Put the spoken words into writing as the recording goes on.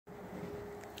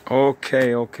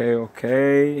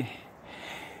Okay.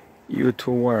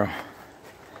 YouTube world,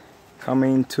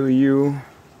 coming to you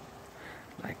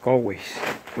like always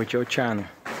with your channel.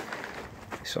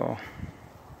 So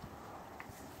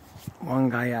one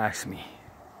guy asked me,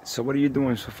 so what are you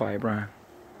doing so far, Brian?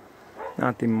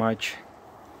 Nothing much,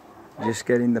 just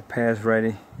getting the pads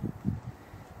ready.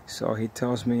 So he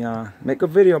tells me, make a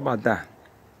video about that.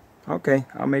 Okay,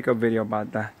 I'll make a video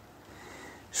about that.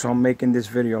 So I'm making this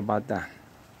video about that.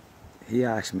 He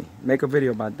asked me, make a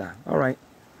video about that. Alright,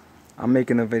 I'm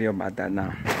making a video about that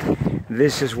now.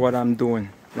 This is what I'm doing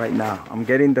right now. I'm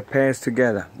getting the pads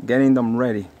together, getting them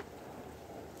ready.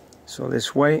 So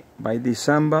this way, by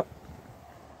December,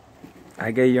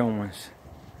 I get young ones.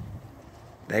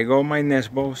 They go my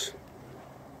nest balls.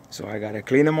 So I gotta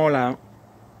clean them all out.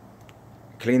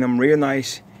 Clean them real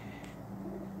nice.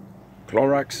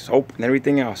 Clorox, soap, and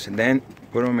everything else, and then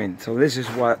put them in. So this is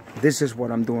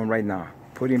what I'm doing right now,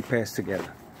 putting pairs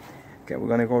together. Okay, we're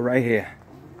gonna go right here.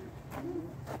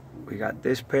 We got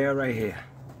this pair right here.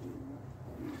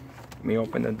 Let me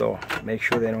open the door, make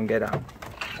sure they don't get out.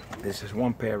 This is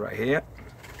one pair right here.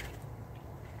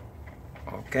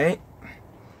 Okay,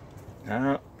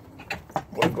 now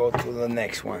we'll go to the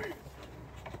next one.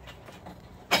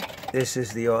 This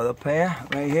is the other pair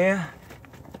right here.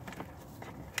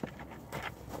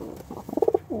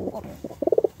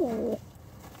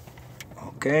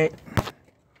 Okay,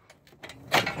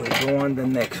 we'll go on the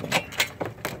next one.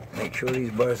 Make sure these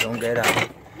birds don't get out,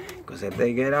 because if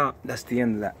they get out, that's the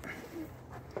end of that.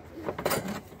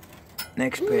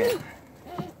 Next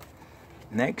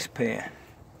pair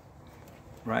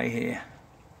right here.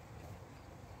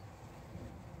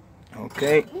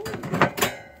 Okay,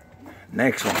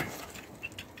 next one,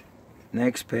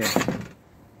 next pair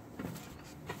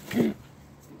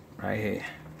right here.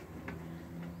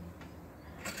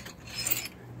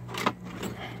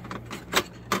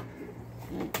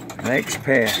 Next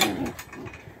pair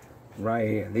right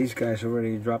here. These guys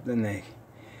already dropped an egg,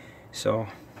 so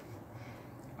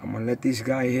I'm gonna let this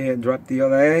guy here drop the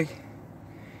other egg.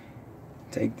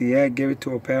 Take the egg, give it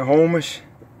to a pair of homers,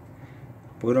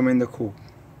 put them in the coop.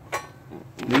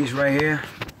 These right here,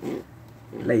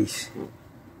 lace,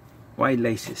 white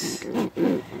laces.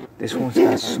 This one's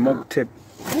got smoke tip.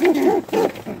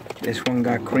 This one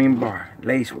got cream bar,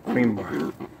 lace with cream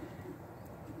bar.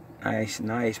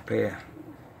 Nice pair.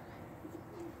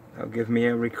 They'll give me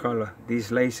every color.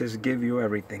 These laces give you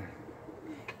everything.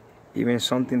 Even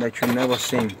something that you've never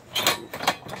seen.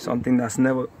 Something that's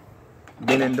never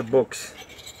been in the books.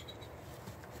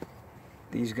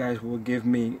 These guys will give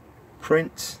me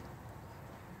prints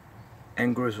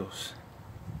and grizzles.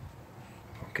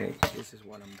 Okay, this is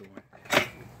what I'm doing.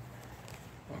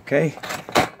 Okay.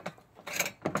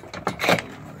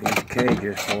 These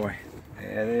cages, boy.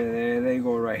 There they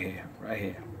go right here. Right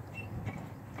here.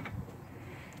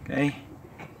 Okay.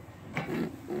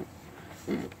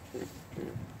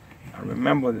 Now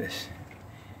remember this.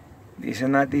 These are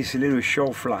not these little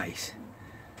show flies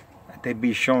that they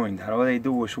be showing. That all they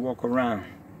do is walk around.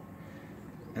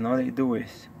 And all they do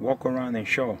is walk around and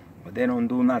show. But they don't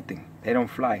do nothing. They don't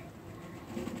fly.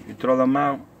 You throw them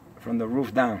out from the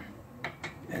roof down.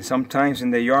 And sometimes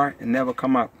in the yard and never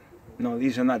come up. No,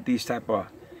 these are not these type of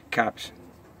caps.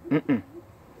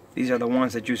 These are the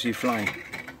ones that you see flying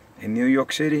in New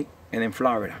York City and in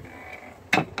Florida.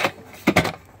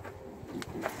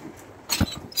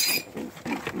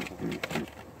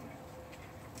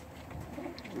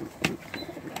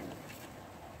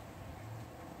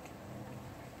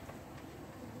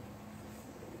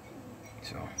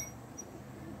 So,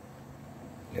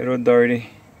 little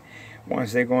dirty.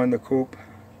 Once they go in the coop,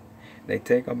 they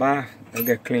take a bath, they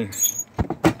get clean.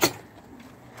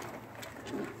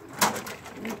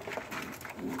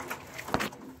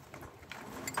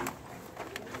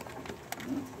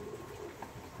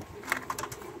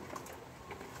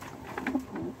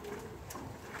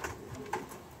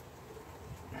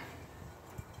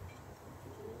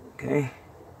 Okay,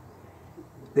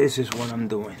 this is what I'm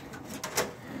doing.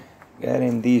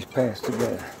 Getting these pads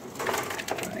together.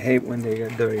 I hate when they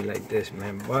get dirty like this,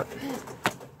 man, but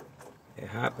it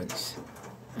happens.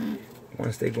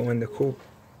 Once they go in the coop,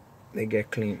 they get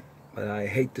clean. But I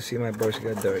hate to see my birds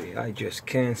get dirty. I just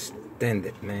can't stand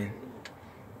it, man.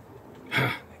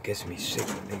 It gets me sick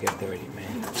when they get dirty,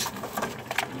 man.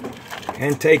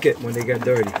 Can't take it when they get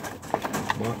dirty.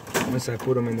 But once I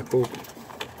put them in the coop,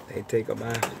 they take a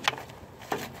bath.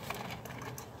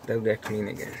 They'll get clean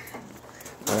again.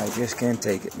 But I just can't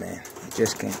take it, man. I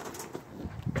just can't.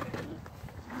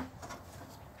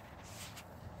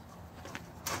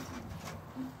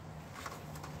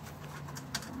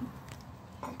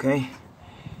 Okay,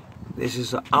 This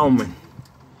is an almond,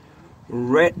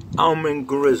 red almond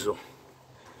grizzle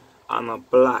on a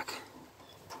black.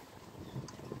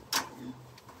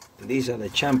 These are the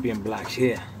champion blacks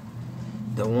here,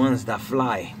 the ones that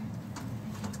fly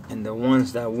and the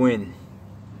ones that win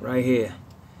right here,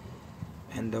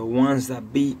 and the ones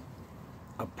that beat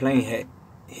a plane head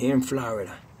here in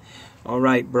Florida.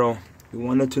 Alright, bro, you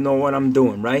wanted to know what I'm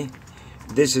doing, right?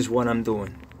 This is what I'm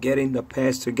doing, getting the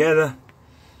pairs together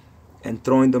and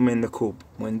throwing them in the coop.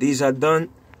 When these are done,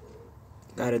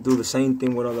 gotta do the same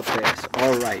thing with other pairs.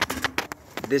 Alright,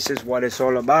 this is what it's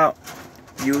all about,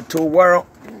 YouTube world.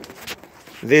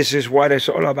 This is what it's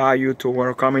all about, YouTube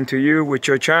world, coming to you with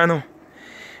your channel.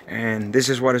 And this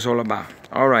is what it's all about.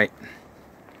 Alright.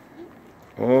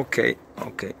 Okay.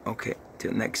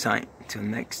 Till next time. Till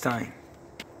next time.